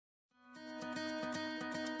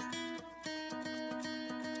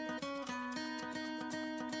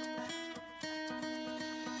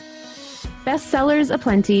Bestsellers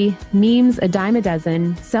aplenty, memes a dime a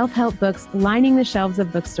dozen, self-help books lining the shelves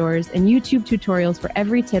of bookstores, and YouTube tutorials for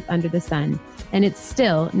every tip under the sun. And it's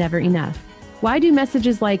still never enough. Why do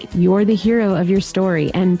messages like "you're the hero of your story"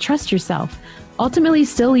 and "trust yourself" ultimately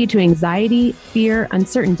still lead to anxiety, fear,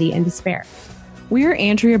 uncertainty, and despair? We're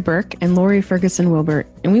Andrea Burke and Lori Ferguson Wilbert,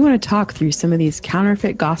 and we want to talk through some of these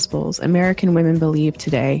counterfeit gospels American women believe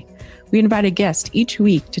today. We invite a guest each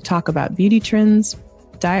week to talk about beauty trends,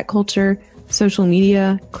 diet culture, social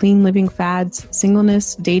media, clean living fads,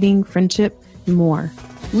 singleness, dating, friendship, and more.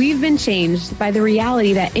 We've been changed by the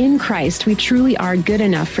reality that in Christ, we truly are good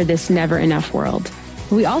enough for this never enough world.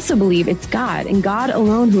 We also believe it's God and God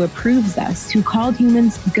alone who approves us, who called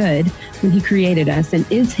humans good when he created us and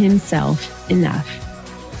is himself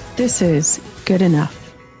enough. This is Good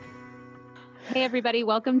Enough. Hey, everybody.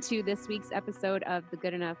 Welcome to this week's episode of the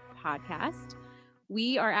Good Enough podcast.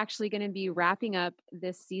 We are actually going to be wrapping up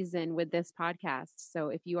this season with this podcast. So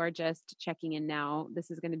if you are just checking in now, this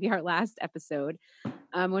is going to be our last episode.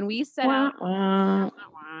 When we set out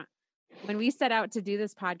to do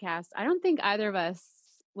this podcast, I don't think either of us,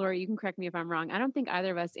 Lori, you can correct me if I'm wrong, I don't think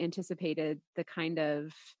either of us anticipated the kind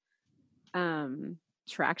of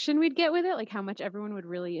traction we'd get with it, like how much everyone would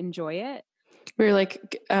really enjoy it. We were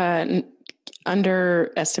like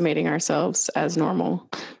underestimating ourselves as normal.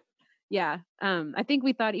 Yeah. I think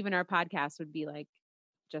we thought even our podcast would be like,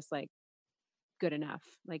 just like good enough.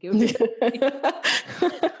 Like it would be.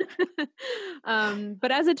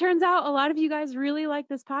 But as it turns out, a lot of you guys really like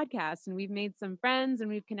this podcast, and we've made some friends and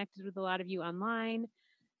we've connected with a lot of you online.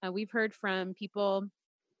 We've heard from people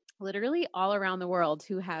literally all around the world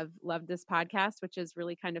who have loved this podcast, which is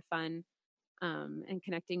really kind of fun. And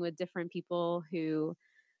connecting with different people who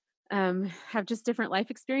have just different life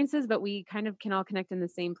experiences, but we kind of can all connect in the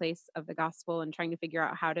same place of the gospel and trying to figure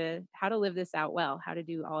out how to live this out well, how to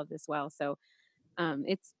do all of this well. So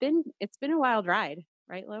it's been a wild ride,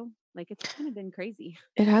 right, Lo? Like it's kind of been crazy.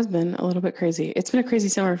 It has been a little bit crazy. It's been a crazy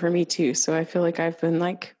summer for me too. So I feel like I've been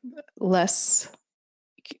like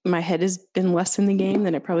my head has been less in the game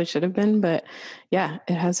than it probably should have been. But yeah,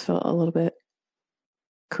 it has felt a little bit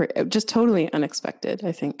just totally unexpected,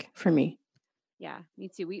 I think, for me. Yeah, me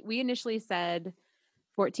too. We initially said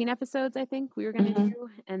 14 episodes, I think we were going to do.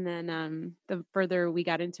 And then the further we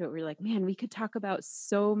got into it, we were like, man, we could talk about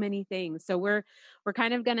so many things. So we're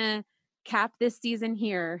kind of going to cap this season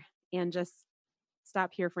here and just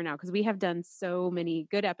stop here for now, because we have done so many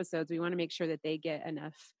good episodes. We want to make sure that they get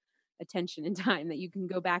enough attention and time that you can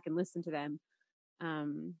go back and listen to them,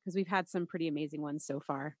 because we've had some pretty amazing ones so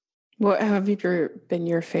far. What have been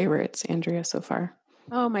your favorites, Andrea, so far?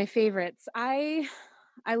 Oh, my favorites. I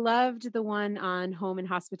loved the one on home and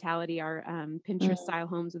hospitality, our Pinterest style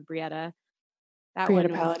homes with Brietta.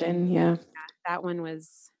 Brietta Paladin, yeah. That one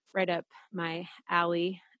was right up my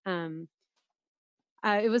alley. It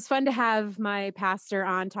was fun to have my pastor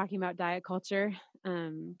on talking about diet culture,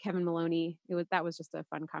 Kevin Maloney. That was just a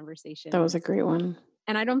fun conversation. That was a great one.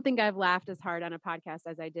 And I don't think I've laughed as hard on a podcast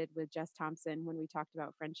as I did with Jess Thompson when we talked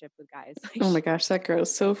about friendship with guys. Oh my gosh, that girl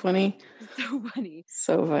is so funny. So funny.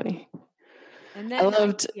 So funny. And then go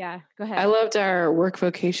ahead. I loved our work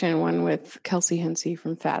vocation one with Kelsey Hensey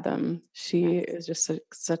from Fathom. She is just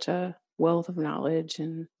such a wealth of knowledge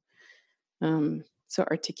and so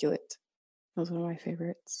articulate. That was one of my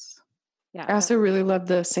favorites. Yeah. I also really loved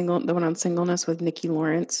the one on singleness with Nikki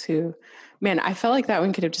Lawrence, who, man, I felt like that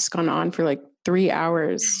one could have just gone on for like 3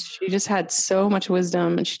 hours. She just had so much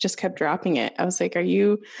wisdom and she just kept dropping it. I was like,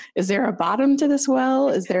 is there a bottom to this well?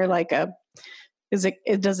 Is there like does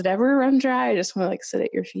it ever run dry? I just want to like sit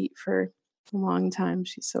at your feet for a long time.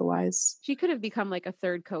 She's so wise. She could have become like a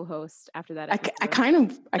third co-host after that episode. I kind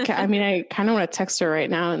of want to text her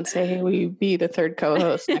right now and say, hey, will you be the third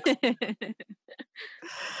co-host?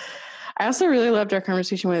 I also really loved our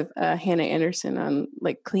conversation with Hannah Anderson on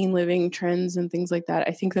like clean living trends and things like that.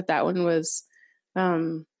 I think that one was,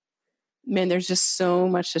 man, there's just so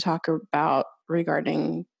much to talk about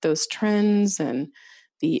regarding those trends and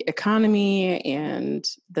the economy and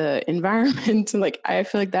the environment. And like, I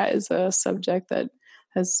feel like that is a subject that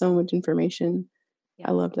has so much information. Yes.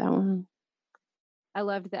 I loved that one. I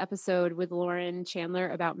loved the episode with Lauren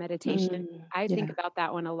Chandler about meditation. I think about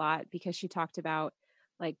that one a lot because she talked about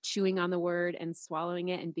like chewing on the word and swallowing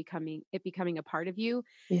it and becoming a part of you.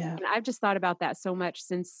 Yeah. And I've just thought about that so much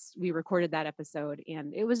since we recorded that episode.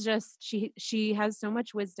 And it was just, she has so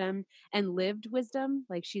much wisdom and lived wisdom.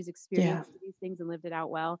 Like she's experienced these things and lived it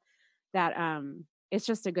out well, that it's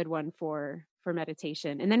just a good one for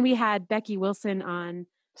meditation. And then we had Becky Wilson on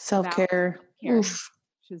self-care.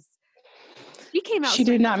 She came out. She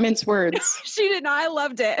did not mince words. She did not. I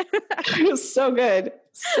loved it. It was so good.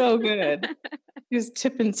 So good. He was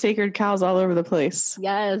tipping sacred cows all over the place.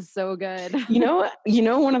 Yes, so good. You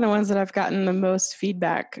know, one of the ones that I've gotten the most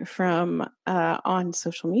feedback from on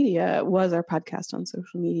social media was our podcast on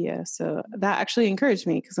social media. So that actually encouraged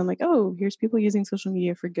me because I'm like, oh, here's people using social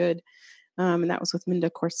media for good. And that was with Minda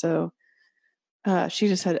Corso. She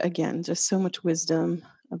just had, again, just so much wisdom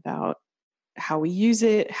about how we use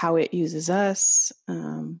it, how it uses us.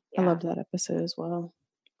 I loved that episode as well.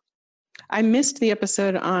 I missed the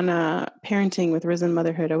episode on parenting with risen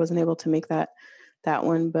motherhood. I wasn't able to make that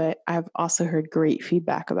one, but I've also heard great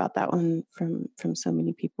feedback about that one from so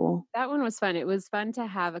many people. That one was fun. It was fun to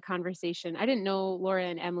have a conversation. I didn't know Laura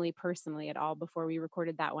and Emily personally at all before we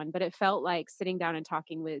recorded that one, but it felt like sitting down and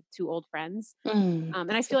talking with two old friends. And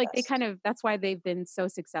I feel like that's why they've been so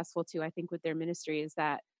successful too, I think, with their ministry, is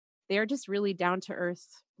that they are just really down to earth,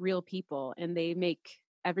 real people, and they make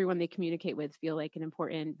everyone they communicate with feel like an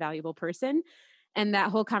important, valuable person. And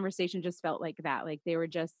that whole conversation just felt like that. Like they were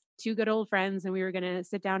just two good old friends and we were going to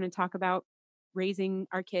sit down and talk about raising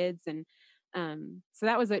our kids. And so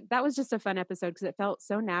that was just a fun episode because it felt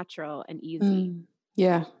so natural and easy.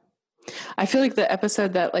 Yeah. I feel like the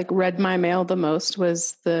episode that like read my mail the most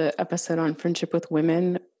was the episode on friendship with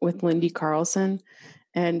women with Lindy Carlson.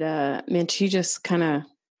 And man,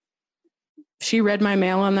 she read my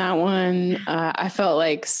mail on that one. I felt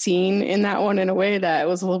like seen in that one in a way that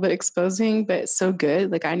was a little bit exposing, but so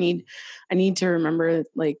good. Like I need to remember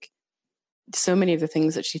like so many of the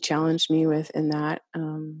things that she challenged me with in that,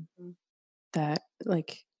 that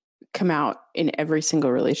like come out in every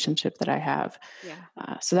single relationship that I have.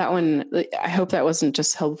 Yeah. So that one, I hope that wasn't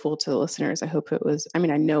just helpful to the listeners. I hope it was, I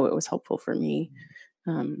know it was helpful for me.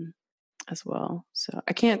 As well. So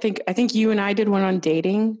I think you and I did one on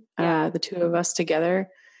dating, the two of us together.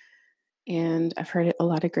 And I've heard a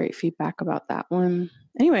lot of great feedback about that one.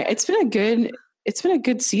 Anyway, it's been a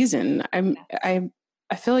good season.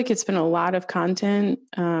 I feel like it's been a lot of content.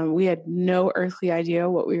 We had no earthly idea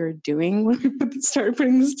what we were doing when we started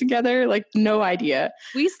putting this together. Like no idea.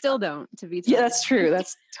 We still don't, to be Yeah, that's true.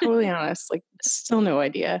 That's totally honest. Like still no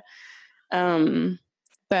idea.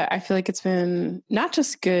 But I feel like it's been not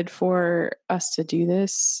just good for us to do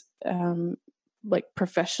this, like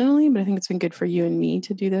professionally, but I think it's been good for you and me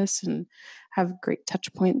to do this and have great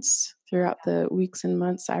touch points throughout the weeks and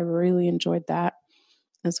months. I really enjoyed that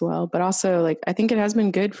as well. But also, like, I think it has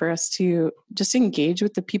been good for us to just engage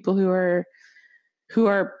with the people who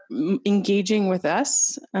are engaging with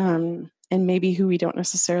us, and maybe who we don't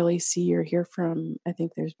necessarily see or hear from. I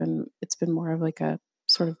think it's been more of like a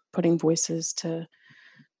sort of putting voices to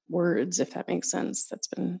words, if that makes sense. That's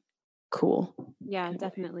been cool. Yeah,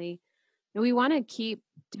 definitely. And we want to keep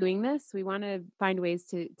doing this. We want to find ways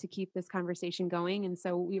to keep this conversation going. And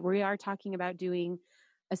so we are talking about doing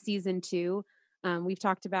a season 2. We've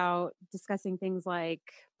talked about discussing things like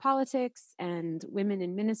politics and women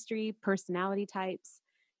in ministry, personality types,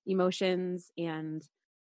 emotions, and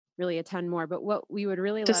really a ton more. But what we would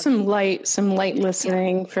really just love some light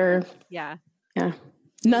listening for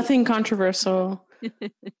nothing controversial.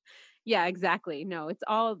 Yeah, exactly. No, it's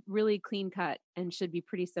all really clean cut and should be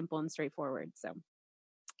pretty simple and straightforward. So,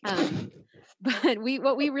 but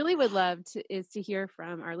what we really would love is to hear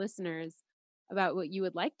from our listeners about what you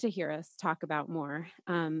would like to hear us talk about more.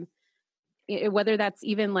 Whether that's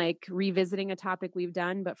even like revisiting a topic we've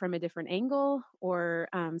done, but from a different angle, or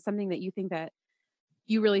something that you think that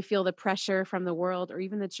you really feel the pressure from the world or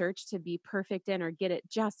even the church to be perfect in, or get it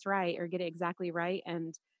just right, or get it exactly right.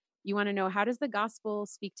 And you want to know, how does the gospel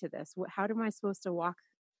speak to this? How am I supposed to walk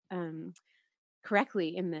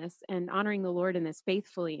correctly in this and honoring the Lord in this,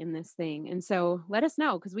 faithfully in this thing? And so let us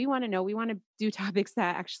know, because we want to know. We want to do topics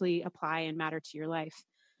that actually apply and matter to your life.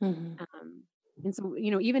 Mm-hmm. And so,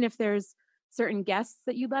 even if there's certain guests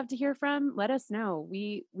that you'd love to hear from, let us know.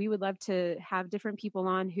 We would love to have different people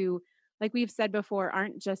on who, like we've said before,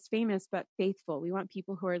 aren't just famous, but faithful. We want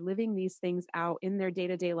people who are living these things out in their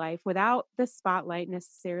day-to-day life without the spotlight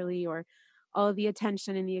necessarily, or all of the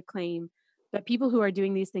attention and the acclaim, but people who are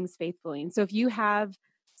doing these things faithfully. And so if you have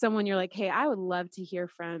someone you're like, hey, I would love to hear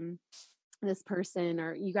from this person,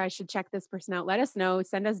 or you guys should check this person out, let us know.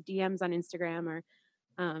 Send us DMs on Instagram, or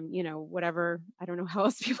whatever. I don't know how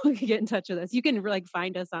else people can get in touch with us. You can like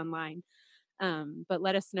find us online. But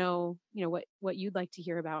let us know, what you'd like to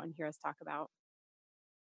hear about and hear us talk about.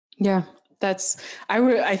 Yeah,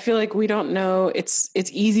 I feel like we don't know. It's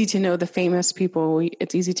easy to know the famous people.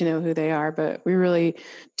 It's easy to know who they are, but we really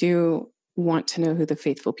do want to know who the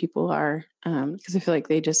faithful people are. Because I feel like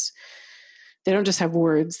they don't just have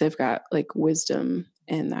words. They've got like wisdom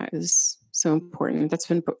And that is so important. That's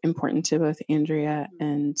been important to both Andrea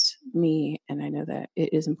and me. And I know that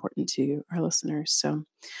it is important to our listeners. So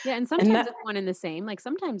yeah. And sometimes it's one and the same. Like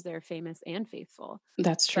sometimes they're famous and faithful.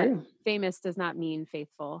 That's true. Famous does not mean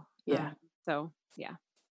faithful. Yeah. So yeah.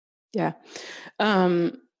 Yeah.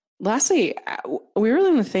 Lastly, we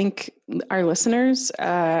really want to thank our listeners.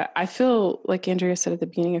 I feel like Andrea said at the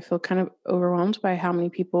beginning, I feel kind of overwhelmed by how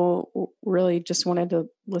many people really just wanted to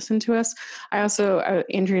listen to us.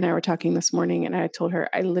 Andrea and I were talking this morning, and I told her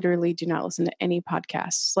I literally do not listen to any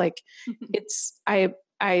podcasts. Like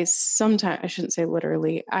I sometimes, I shouldn't say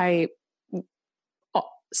literally, I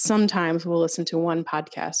sometimes will listen to one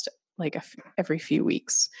podcast like every few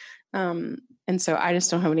weeks. And so I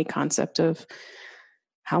just don't have any concept of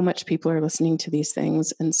how much people are listening to these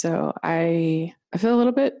things. And so I feel a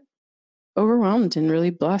little bit overwhelmed and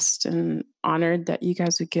really blessed and honored that you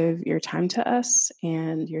guys would give your time to us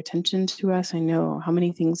and your attention to us. I know how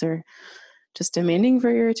many things are just demanding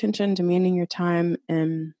for your attention, demanding your time.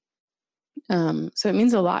 And so it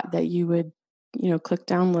means a lot that you would, click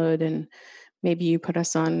download, and maybe you put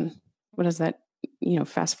us on, what is that?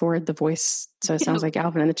 Fast forward the voice so it sounds like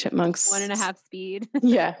Alvin and the Chipmunks. 1.5 speed.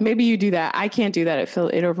 Yeah, maybe you do that. I can't do that.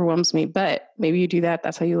 It overwhelms me, but maybe you do that.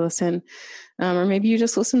 That's how you listen. Or maybe you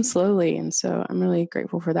just listen slowly. And so I'm really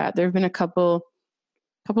grateful for that. There have been a couple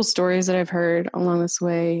stories that I've heard along this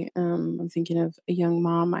way. I'm thinking of a young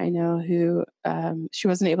mom I know who she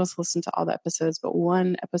wasn't able to listen to all the episodes, but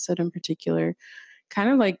one episode in particular kind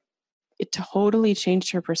of like it totally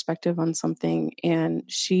changed her perspective on something. And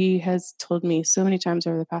she has told me so many times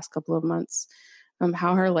over the past couple of months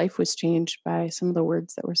how her life was changed by some of the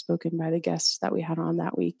words that were spoken by the guests that we had on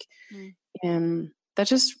that week. And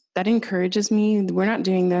that encourages me. We're not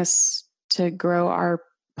doing this to grow our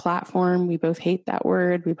platform. We both hate that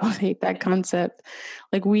word. We both hate that concept.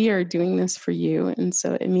 Like, we are doing this for you. And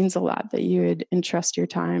so it means a lot that you would entrust your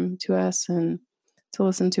time to us and to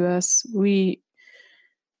listen to us. We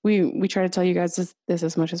try to tell you guys this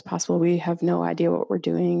as much as possible. We have no idea what we're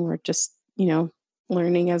doing. We're just,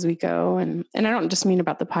 learning as we go. And I don't just mean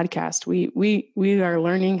about the podcast. We are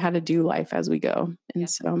learning how to do life as we go. And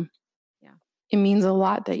so it means a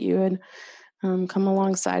lot that you would come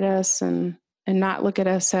alongside us and not look at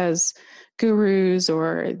us as gurus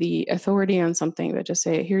or the authority on something, but just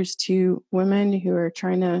say, here's two women who are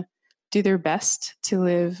trying to do their best to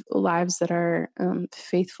live lives that are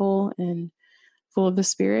faithful and full of the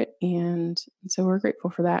Spirit. And so we're grateful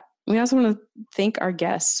for that. We also want to thank our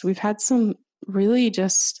guests. We've had some really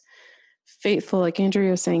just faithful, like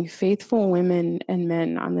Andrea was saying, faithful women and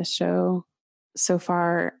men on this show so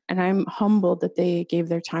far. And I'm humbled that they gave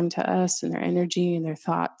their time to us and their energy and their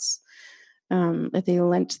thoughts, that they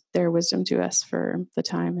lent their wisdom to us for the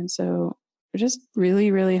time. And so we're just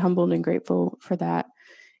really, really humbled and grateful for that.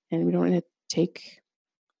 And we don't want to take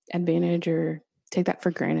advantage or take that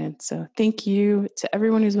for granted. So thank you to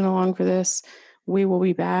everyone who's been along for this. We will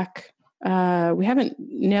be back. We haven't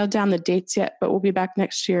nailed down the dates yet, but we'll be back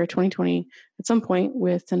next year, 2020, at some point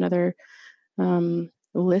with another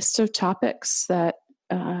list of topics that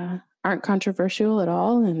aren't controversial at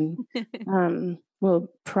all. And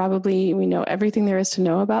we know everything there is to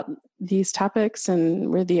know about these topics,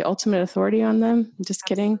 and we're the ultimate authority on them. Just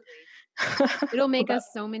kidding. It'll make us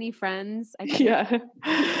so many friends. I think.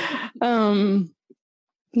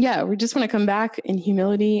 Yeah. We just want to come back in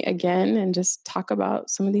humility again and just talk about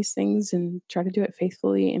some of these things and try to do it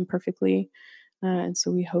faithfully and perfectly. And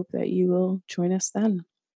so we hope that you will join us then.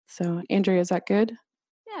 So, Andrea, is that good?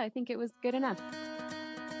 Yeah, I think it was good enough.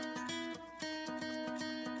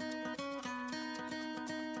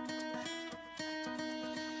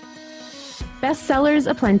 Bestsellers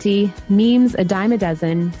aplenty, memes a dime a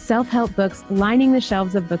dozen, self-help books lining the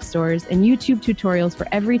shelves of bookstores, and YouTube tutorials for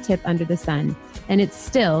every tip under the sun. And it's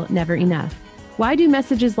still never enough. Why do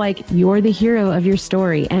messages like "you're the hero of your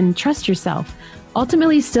story" and "trust yourself"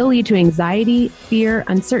 ultimately still lead to anxiety, fear,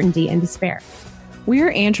 uncertainty, and despair?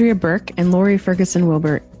 We're Andrea Burke and Lori Ferguson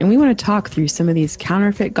Wilbert, and we want to talk through some of these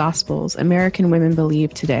counterfeit gospels American women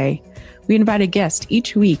believe today. We invite a guest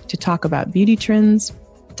each week to talk about beauty trends,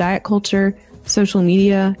 diet culture, social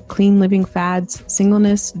media, clean living fads,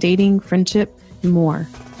 singleness, dating, friendship, and more.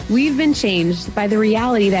 We've been changed by the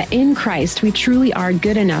reality that in Christ, we truly are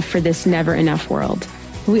good enough for this never enough world.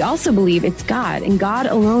 We also believe it's God and God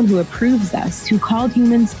alone who approves us, who called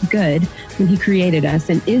humans good when he created us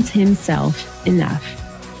and is himself enough.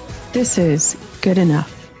 This is Good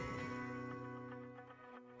Enough.